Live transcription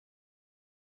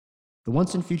The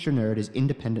Once and Future Nerd is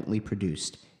independently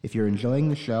produced. If you're enjoying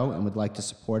the show and would like to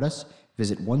support us,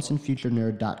 visit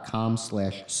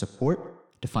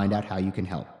onceandfuturenerd.com/support to find out how you can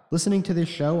help. Listening to this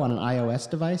show on an iOS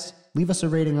device? Leave us a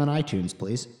rating on iTunes,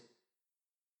 please.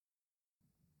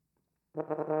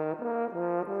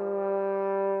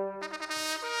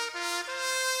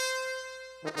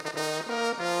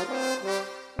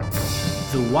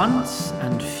 The Once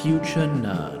and Future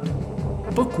Nerd.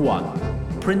 Book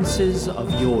 1, Princes of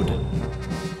Jordan.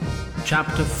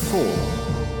 Chapter 4,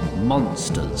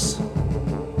 Monsters.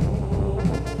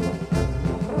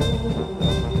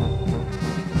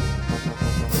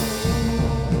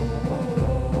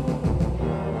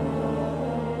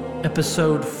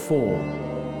 Episode 4.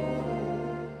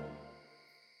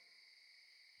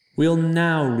 We'll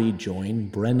now rejoin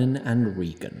Brennan and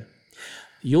Regan.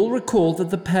 You'll recall that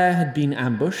the pair had been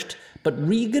ambushed, but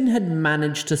Regan had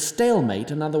managed to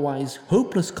stalemate an otherwise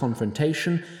hopeless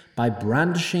confrontation by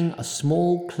brandishing a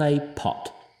small clay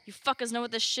pot. You fuckers know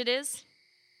what this shit is?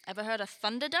 Ever heard of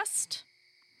thunder dust?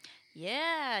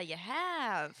 Yeah, you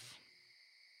have.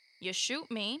 You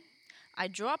shoot me, I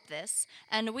drop this,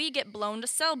 and we get blown to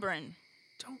Selbrun.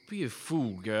 Don't be a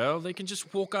fool, girl. They can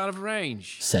just walk out of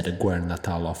range, said a Gwern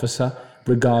Natal officer,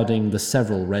 regarding the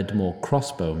several Redmore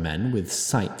crossbow men with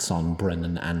sights on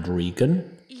Brennan and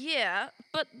Regan. Yeah,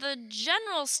 but the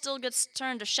general still gets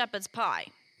turned to shepherd's pie.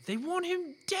 They want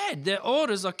him dead. Their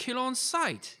orders are kill on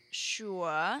sight.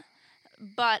 Sure,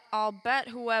 but I'll bet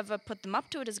whoever put them up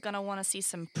to it is gonna want to see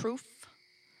some proof.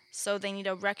 So they need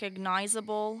a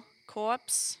recognizable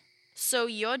corpse. So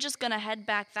you're just gonna head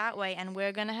back that way, and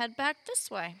we're gonna head back this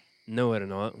way. No, we're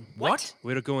not. What?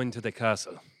 We're going to the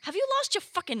castle. Have you lost your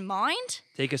fucking mind?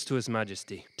 Take us to His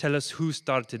Majesty. Tell us who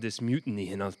started this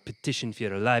mutiny, and I'll petition for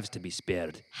your lives to be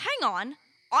spared. Hang on.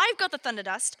 I've got the thunder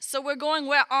dust, so we're going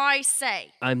where I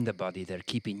say. I'm the body they're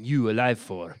keeping you alive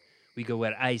for. We go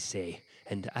where I say,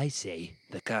 and I say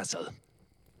the castle.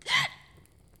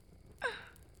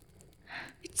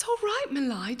 It's all right,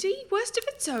 m'lady. Worst of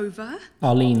it's over.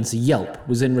 Arlene's yelp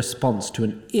was in response to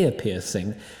an ear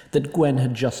piercing that Gwen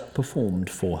had just performed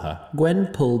for her. Gwen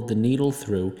pulled the needle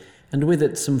through, and with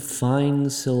it some fine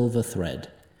silver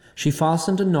thread. She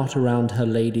fastened a knot around her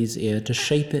lady's ear to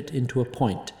shape it into a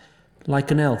point, like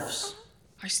an elf's.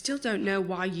 I still don't know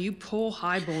why you poor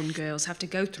highborn girls have to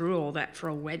go through all that for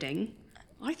a wedding.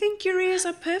 I think your ears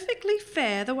are perfectly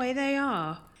fair the way they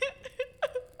are.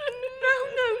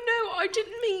 No, I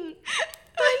didn't mean...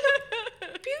 They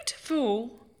look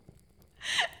beautiful.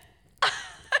 I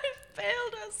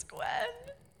failed us,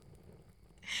 Gwen.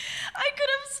 I could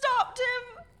have stopped him,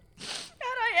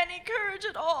 had I any courage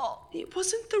at all. It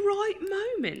wasn't the right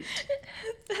moment.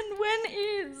 Then when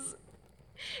is?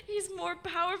 He's more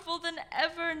powerful than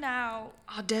ever now.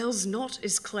 Ardell's not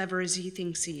as clever as he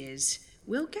thinks he is.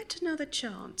 We'll get another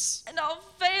chance. And I'll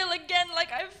fail again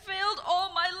like I've failed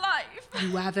all my life.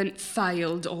 You haven't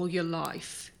failed all your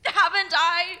life. Haven't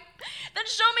I? Then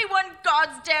show me one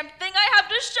goddamn thing I have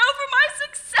to show for my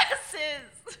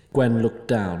successes. Gwen looked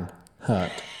down,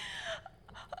 hurt.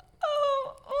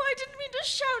 Oh, I didn't mean to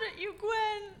shout at you,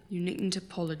 Gwen. You needn't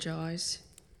apologise.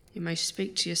 You may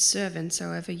speak to your servants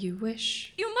however you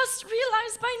wish. You must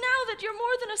realize by now that you're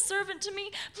more than a servant to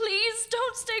me. Please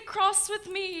don't stay cross with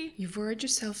me. You've worried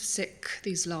yourself sick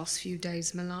these last few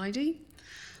days, m'lady.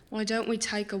 Why don't we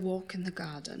take a walk in the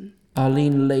garden?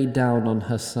 Arlene lay down on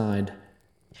her side.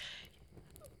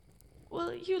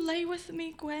 Will you lay with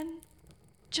me, Gwen?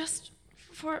 Just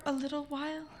for a little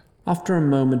while? After a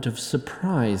moment of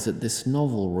surprise at this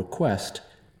novel request,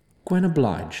 Gwen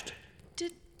obliged.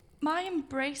 Did my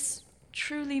embrace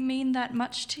truly mean that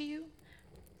much to you?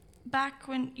 Back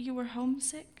when you were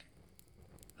homesick?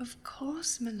 Of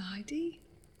course, m'lady.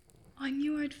 I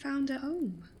knew I'd found a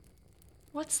home.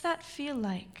 What's that feel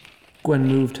like? Gwen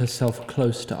moved herself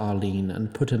close to Arlene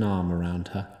and put an arm around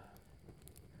her.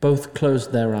 Both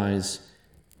closed their eyes,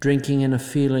 drinking in a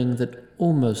feeling that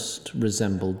almost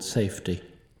resembled safety.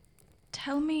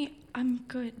 Tell me I'm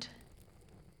good.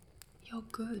 You're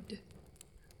good.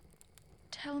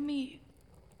 Tell me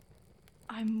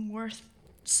I'm worth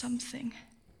something.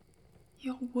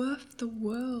 You're worth the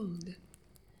world.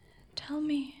 Tell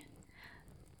me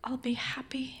I'll be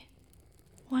happy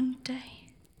one day.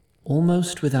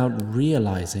 Almost without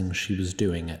realizing she was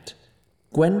doing it,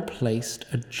 Gwen placed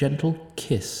a gentle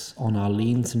kiss on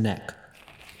Arlene's neck.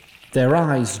 Their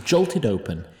eyes jolted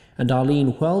open, and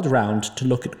Arlene whirled round to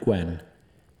look at Gwen.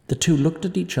 The two looked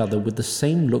at each other with the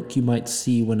same look you might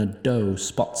see when a doe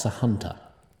spots a hunter.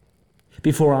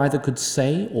 Before either could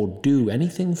say or do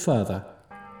anything further,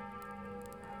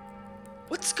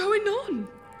 What's going on?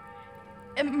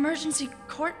 emergency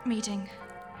court meeting.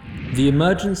 The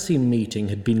emergency meeting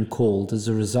had been called as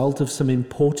a result of some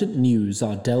important news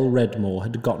Ardell Redmore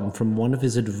had gotten from one of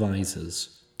his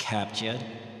advisors. Captured?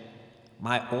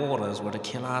 My orders were to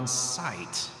kill on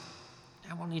sight.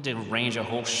 I will need to arrange a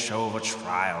whole show of a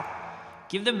trial.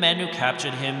 Give the men who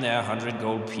captured him their 100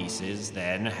 gold pieces,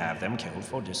 then have them killed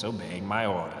for disobeying my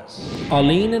orders.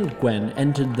 Arlene and Gwen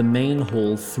entered the main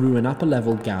hall through an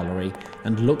upper-level gallery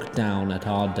and looked down at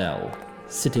Ardell,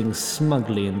 sitting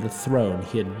smugly in the throne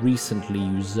he had recently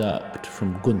usurped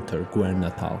from Gunther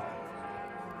Guernathal.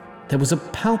 There was a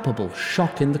palpable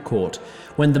shock in the court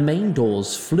when the main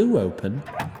doors flew open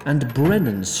and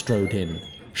Brennan strode in,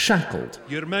 shackled.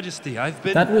 Your Majesty, I've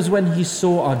been... That was when he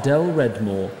saw Ardell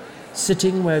Redmore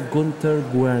sitting where Gunther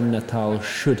Guernathal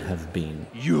should have been.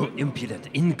 You impudent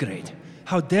ingrate!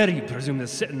 How dare you presume to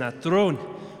sit in that throne?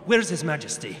 Where's His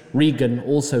Majesty? Regan,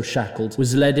 also shackled,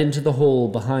 was led into the hall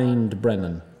behind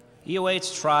Brennan. He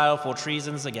awaits trial for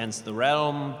treasons against the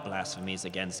realm, blasphemies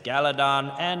against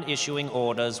Galadon, and issuing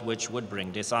orders which would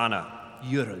bring dishonor.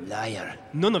 You're a liar.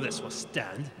 None of this will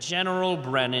stand. General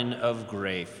Brennan of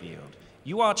Greyfield,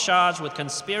 you are charged with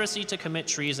conspiracy to commit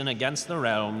treason against the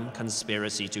realm,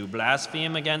 conspiracy to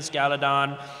blaspheme against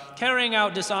Galadon, carrying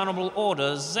out dishonorable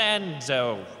orders, and,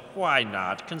 why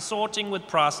not, consorting with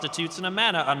prostitutes in a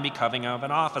manner unbecoming of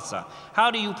an officer. How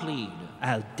do you plead?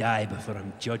 I'll die before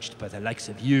I'm judged by the likes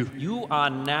of you. You are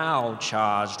now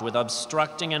charged with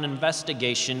obstructing an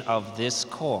investigation of this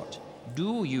court.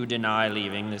 Do you deny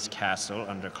leaving this castle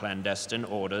under clandestine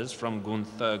orders from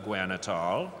Gunther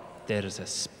Guernathal? There's a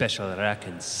special rack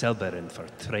in Selberin for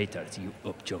traitors, you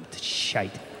up-jumped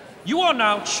shite. You are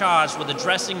now charged with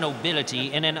addressing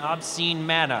nobility in an obscene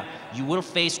manner. You will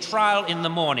face trial in the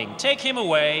morning. Take him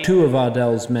away. 2 of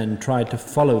Ardell's men tried to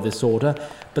follow this order,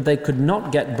 but they could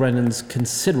not get Brennan's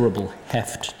considerable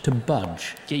heft to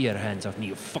budge. Get your hands off me,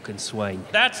 you fucking swine.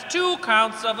 That's 2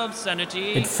 counts of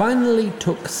obscenity. It finally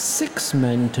took 6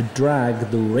 men to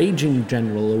drag the raging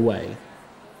general away.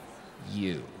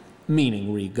 You.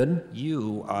 Meaning Regan.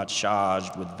 You are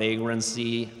charged with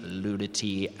vagrancy,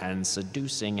 nudity, and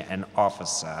seducing an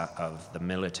officer of the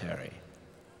military.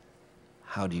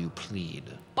 How do you plead?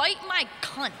 Bite my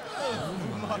cunt.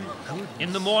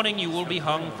 In the morning, you will be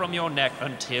hung from your neck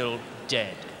until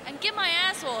dead. And give my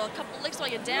asshole a couple licks while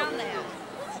you're down there.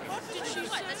 What?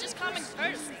 That's just common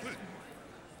courtesy.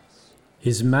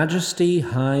 His Majesty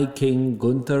High King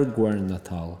Gunther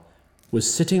Guernathal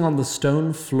was sitting on the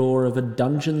stone floor of a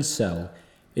dungeon cell,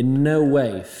 in no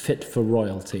way fit for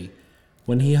royalty,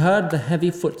 when he heard the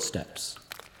heavy footsteps.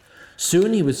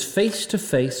 Soon he was face to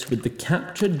face with the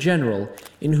captured general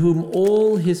in whom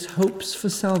all his hopes for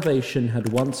salvation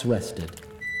had once rested.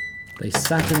 They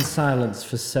sat in silence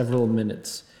for several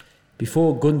minutes,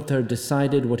 before Gunther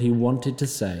decided what he wanted to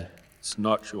say. It's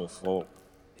not your fault.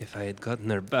 If I had gotten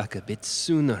her back a bit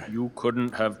sooner... You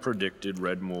couldn't have predicted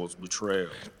Redmore's betrayal.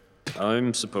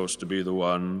 I'm supposed to be the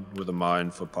one with a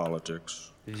mind for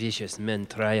politics. Vicious men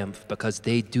triumph because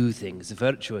they do things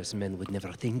virtuous men would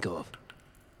never think of.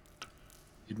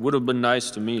 It would have been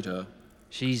nice to meet her.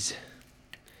 She's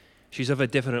of a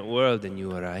different world than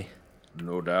you or I.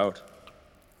 No doubt.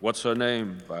 What's her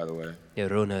name, by the way?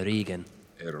 Erona Regan.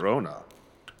 Erona?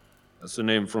 That's a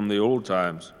name from the old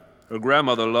times. Her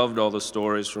grandmother loved all the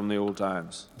stories from the old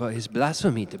times. But it's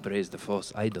blasphemy to praise the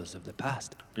false idols of the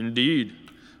past. Indeed.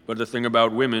 But the thing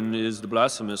about women is the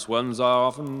blasphemous ones are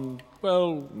often...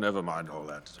 well, never mind all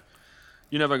that.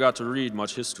 You never got to read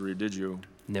much history, did you?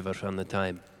 Never found the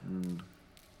time.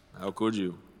 How could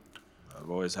you? I've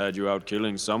always had you out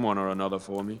killing someone or another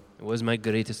for me. It was my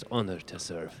greatest honor to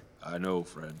serve. I know,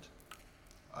 friend.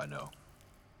 I know.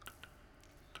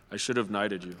 I should have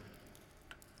knighted you.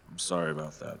 I'm sorry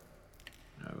about that.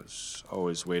 I was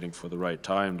always waiting for the right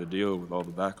time to deal with all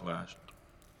the backlash.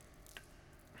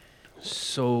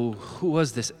 So, who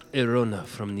was this Erona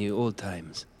from the old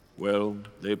times? Well,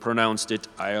 they pronounced it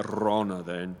Irona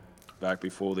then, back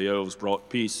before the elves brought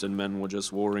peace and men were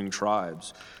just warring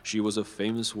tribes. She was a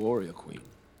famous warrior queen.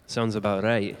 Sounds about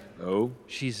right. Oh?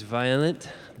 She's violent,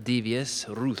 devious,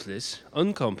 ruthless,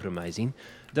 uncompromising,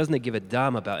 doesn't give a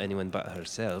damn about anyone but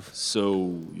herself.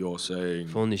 So, you're saying...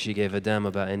 If only she gave a damn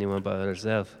about anyone but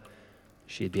herself,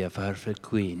 she'd be a perfect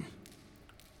queen.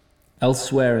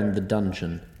 Elsewhere in the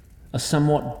dungeon, a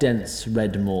somewhat dense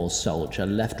Redmore soldier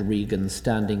left Regan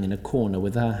standing in a corner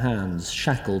with her hands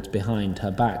shackled behind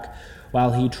her back,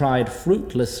 while he tried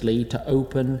fruitlessly to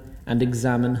open and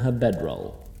examine her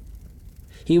bedroll.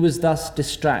 He was thus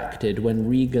distracted when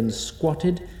Regan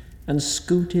squatted and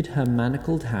scooted her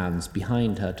manacled hands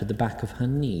behind her to the back of her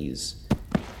knees.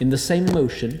 In the same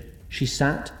motion, she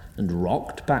sat and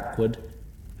rocked backward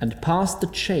and passed the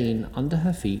chain under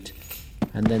her feet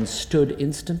and then stood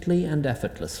instantly and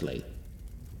effortlessly.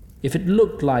 If it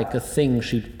looked like a thing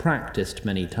she'd practiced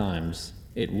many times,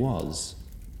 it was.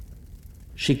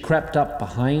 She crept up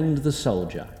behind the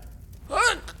soldier.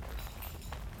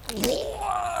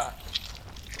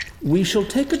 We shall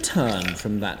take a turn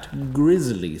from that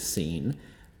grisly scene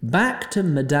back to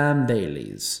Madame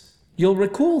Bailey's. You'll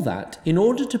recall that, in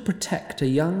order to protect a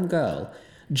young girl,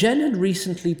 Jen had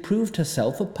recently proved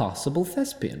herself a passable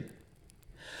thespian.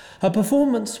 Her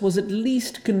performance was at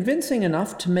least convincing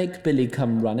enough to make Billy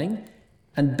come running,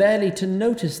 and barely to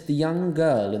notice the young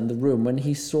girl in the room when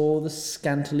he saw the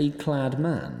scantily clad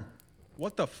man.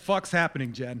 What the fuck's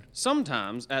happening, Jen?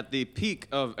 Sometimes, at the peak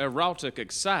of erotic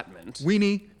excitement...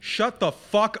 Weenie, shut the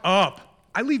fuck up!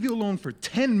 I leave you alone for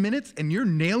 10 minutes and you're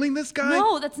nailing this guy?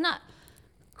 No, that's not...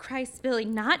 Christ, Billy,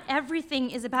 not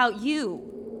everything is about you.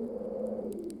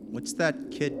 What's that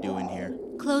kid doing here?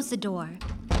 Close the door.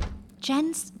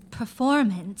 Jen's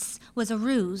performance was a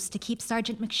ruse to keep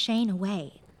Sergeant McShane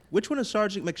away. Which one is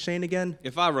Sergeant McShane again?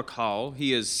 If I recall,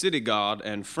 he is city guard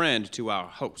and friend to our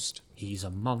host. He's a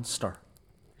monster.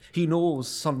 He knows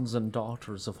sons and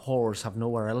daughters of whores have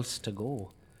nowhere else to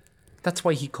go. That's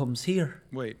why he comes here.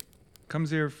 Wait,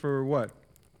 comes here for what?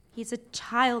 He's a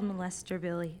child molester,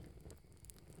 Billy.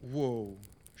 Whoa,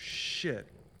 shit.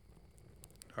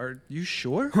 Are you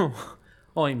sure?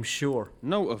 I'm sure.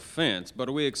 No offense, but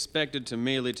are we expected to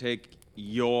merely take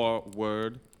your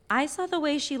word? I saw the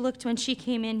way she looked when she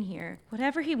came in here.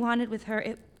 Whatever he wanted with her,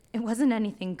 it wasn't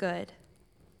anything good.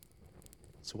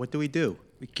 So what do we do?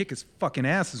 We kick his fucking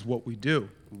ass is what we do.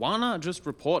 Why not just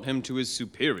report him to his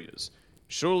superiors?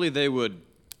 Surely they would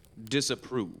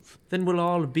disapprove. Then we'll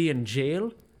all be in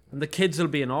jail, and the kids will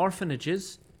be in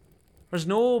orphanages. There's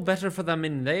no better for them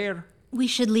in there. We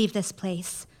should leave this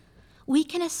place. We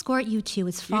can escort you two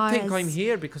as far as... You think I'm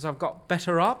here because I've got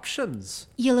better options?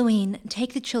 Yelouine,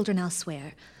 take the children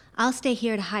elsewhere. I'll stay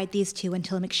here to hide these two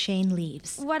until McShane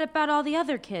leaves. What about all the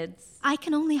other kids? I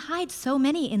can only hide so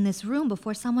many in this room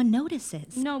before someone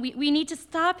notices. No, we need to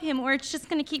stop him or it's just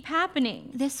going to keep happening.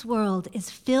 This world is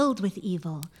filled with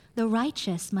evil. The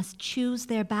righteous must choose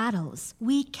their battles.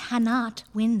 We cannot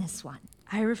win this one.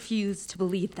 I refuse to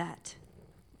believe that.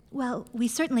 Well, we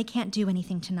certainly can't do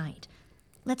anything tonight.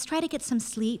 Let's try to get some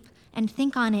sleep and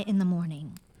think on it in the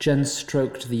morning. Jen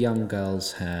stroked the young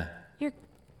girl's hair. You're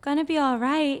gonna be all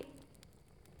right.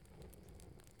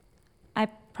 I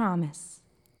promise.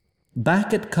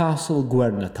 Back at Castle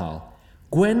Guernatal,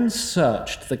 Gwen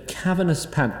searched the cavernous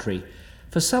pantry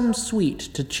for some sweet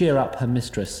to cheer up her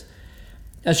mistress.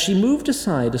 As she moved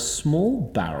aside a small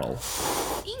barrel,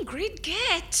 Ingrid,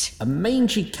 get! a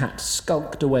mangy cat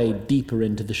skulked away deeper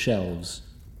into the shelves.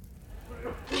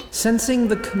 Sensing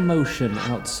the commotion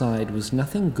outside was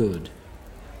nothing good,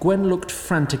 Gwen looked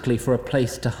frantically for a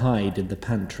place to hide in the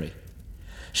pantry.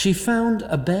 She found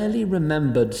a barely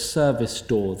remembered service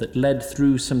door that led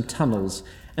through some tunnels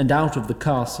and out of the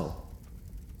castle.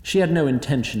 She had no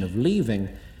intention of leaving,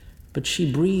 but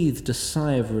she breathed a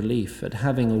sigh of relief at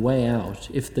having a way out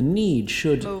if the need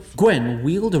should... Move. Gwen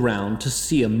wheeled around to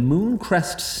see a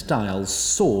Mooncrest-style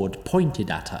sword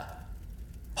pointed at her.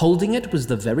 Holding it was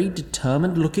the very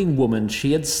determined-looking woman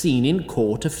she had seen in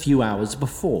court a few hours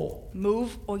before.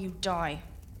 Move or you die.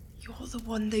 You're the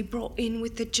one they brought in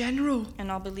with the general.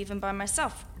 And I'll be leaving by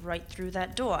myself, right through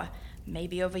that door.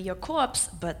 Maybe over your corpse,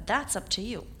 but that's up to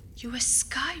you. You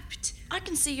escaped. I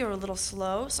can see you're a little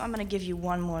slow, so I'm gonna give you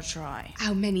one more try.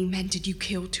 How many men did you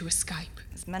kill to escape?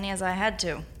 As many as I had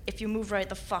to. If you move right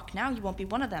the fuck now, you won't be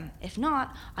one of them. If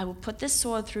not, I will put this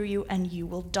sword through you and you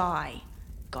will die.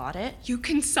 Got it? You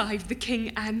can save the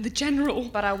king and the general.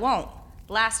 But I won't.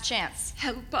 Last chance.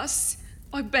 Help us.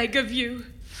 I beg of you.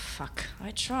 Fuck,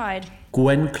 I tried.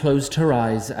 Gwen closed her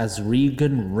eyes as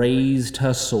Regan raised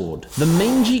her sword. The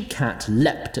mangy cat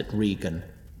leapt at Regan.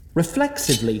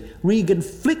 Reflexively, Regan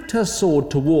flicked her sword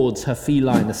towards her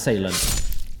feline assailant.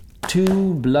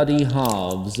 Two bloody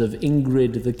halves of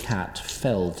Ingrid the cat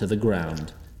fell to the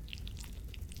ground.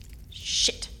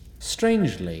 Shit.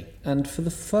 Strangely, and for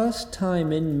the first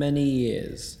time in many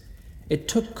years, it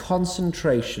took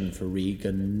concentration for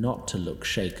Regan not to look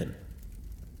shaken.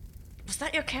 Was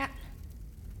that your cat?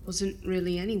 Wasn't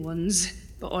really anyone's,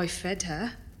 but I fed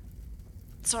her.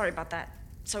 Sorry about that.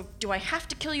 So, do I have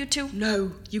to kill you too?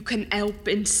 No, you can help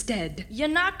instead. You're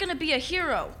not gonna be a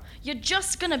hero. You're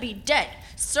just gonna be dead.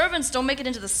 Servants don't make it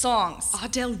into the songs.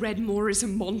 Ardell Redmore is a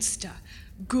monster.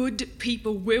 Good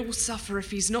people will suffer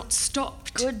if he's not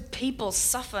stopped. Good people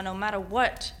suffer no matter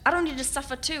what. I don't need to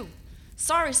suffer too.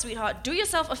 Sorry, sweetheart. Do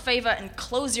yourself a favor and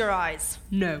close your eyes.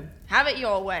 No. Have it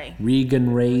your way.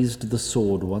 Regan raised the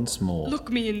sword once more.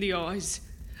 Look me in the eyes.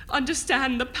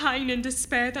 Understand the pain and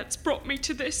despair that's brought me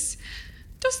to this.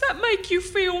 Does that make you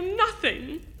feel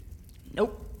nothing?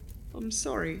 Nope. I'm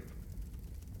sorry.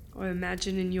 I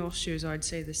imagine in your shoes I'd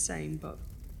say the same, but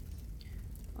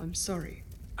I'm sorry.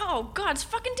 Oh, God,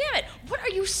 fucking damn it. What are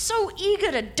you so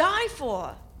eager to die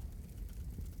for?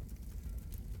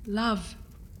 Love.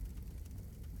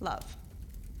 Love.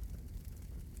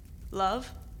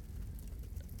 Love?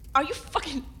 Are you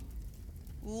fucking...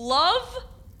 Love?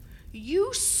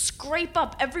 You scrape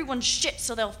up everyone's shit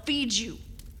so they'll feed you.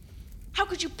 How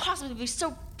could you possibly be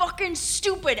so fucking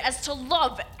stupid as to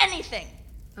love anything?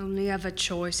 Only other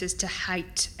choice is to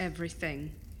hate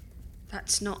everything.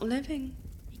 That's not living.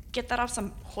 Get that off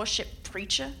some horseshit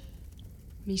preacher?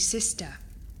 Me sister,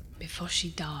 before she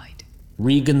died.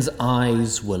 Regan's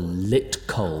eyes were lit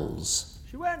coals.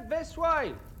 She went this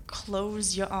way.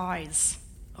 Close your eyes,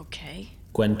 okay?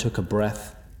 Gwen took a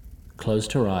breath,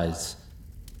 closed her eyes,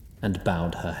 and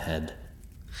bowed her head.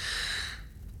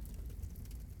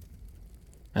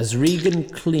 As Regan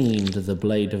cleaned the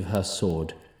blade of her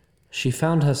sword, she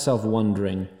found herself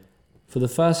wondering, for the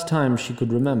first time she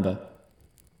could remember,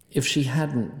 if she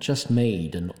hadn't just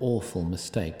made an awful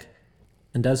mistake.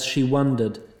 And as she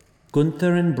wondered,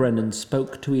 Gunther and Brennan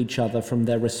spoke to each other from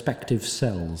their respective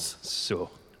cells. So,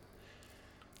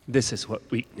 this is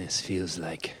what weakness feels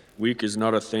like. Weak is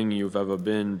not a thing you've ever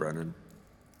been, Brennan.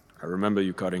 I remember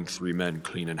you cutting 3 men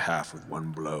clean in half with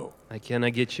one blow. I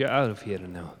cannot get you out of here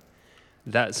now.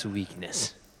 That's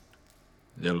weakness.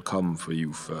 They'll come for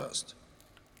you first.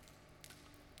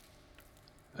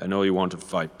 I know you want to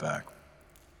fight back.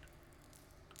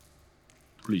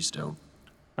 Please don't.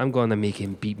 I'm gonna make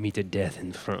him beat me to death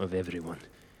in front of everyone.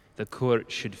 The court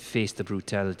should face the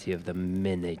brutality of the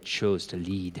men they chose to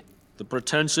lead. The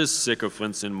pretentious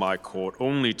sycophants in my court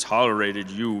only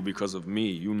tolerated you because of me.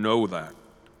 You know that.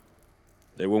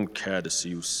 They won't care to see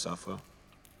you suffer.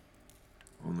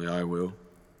 Only I will.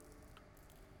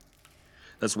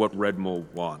 That's what Redmore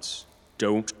wants.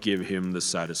 Don't give him the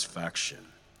satisfaction.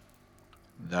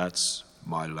 That's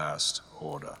my last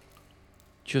order.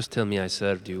 Just tell me I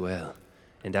served you well,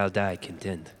 and I'll die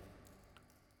content.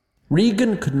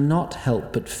 Regan could not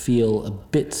help but feel a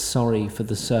bit sorry for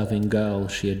the serving girl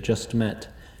she had just met.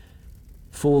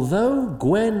 For though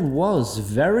Gwen was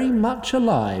very much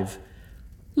alive,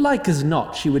 like as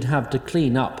not she would have to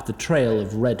clean up the trail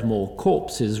of Redmore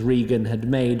corpses Regan had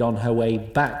made on her way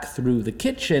back through the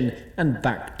kitchen and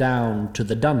back down to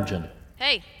the dungeon.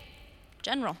 Hey,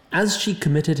 General. As she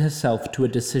committed herself to a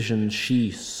decision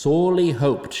she sorely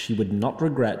hoped she would not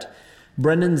regret,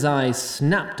 Brennan's eyes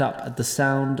snapped up at the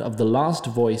sound of the last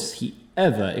voice he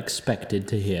ever expected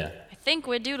to hear. I think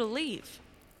we're due to leave.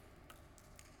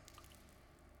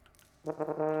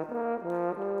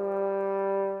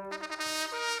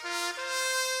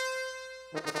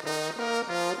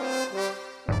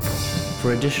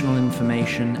 For additional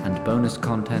information and bonus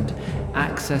content,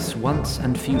 access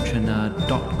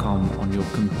onceandfuturenerd.com on your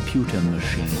computer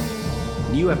machine.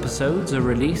 New episodes are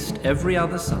released every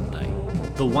other Sunday.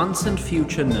 The Once and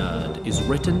Future Nerd is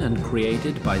written and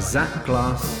created by Zach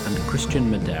Glass and Christian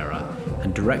Madera,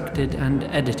 and directed and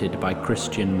edited by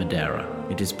Christian Madera.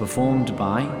 It is performed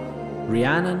by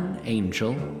Rhiannon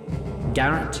Angel,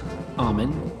 Garrett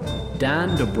Armin,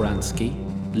 Dan Dobransky,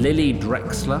 Lily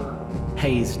Drexler,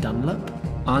 Hayes Dunlap,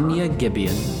 Anya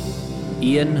Gibeon,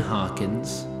 Ian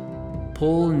Harkins,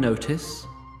 Paul Notice,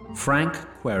 Frank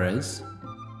Querez,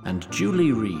 and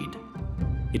Julie Reed.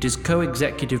 It is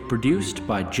co-executive produced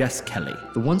by Jess Kelly.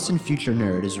 The Once and Future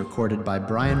Nerd is recorded by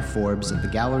Brian Forbes at the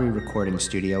Gallery Recording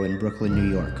Studio in Brooklyn, New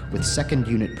York, with second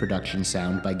unit production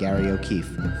sound by Gary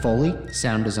O'Keefe. Foley,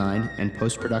 sound design, and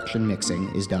post-production mixing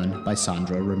is done by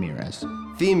Sandra Ramirez.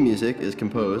 Theme music is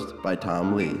composed by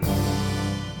Tom Lee.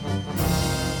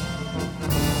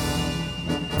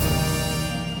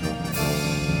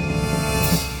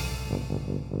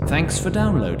 Thanks for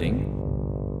downloading.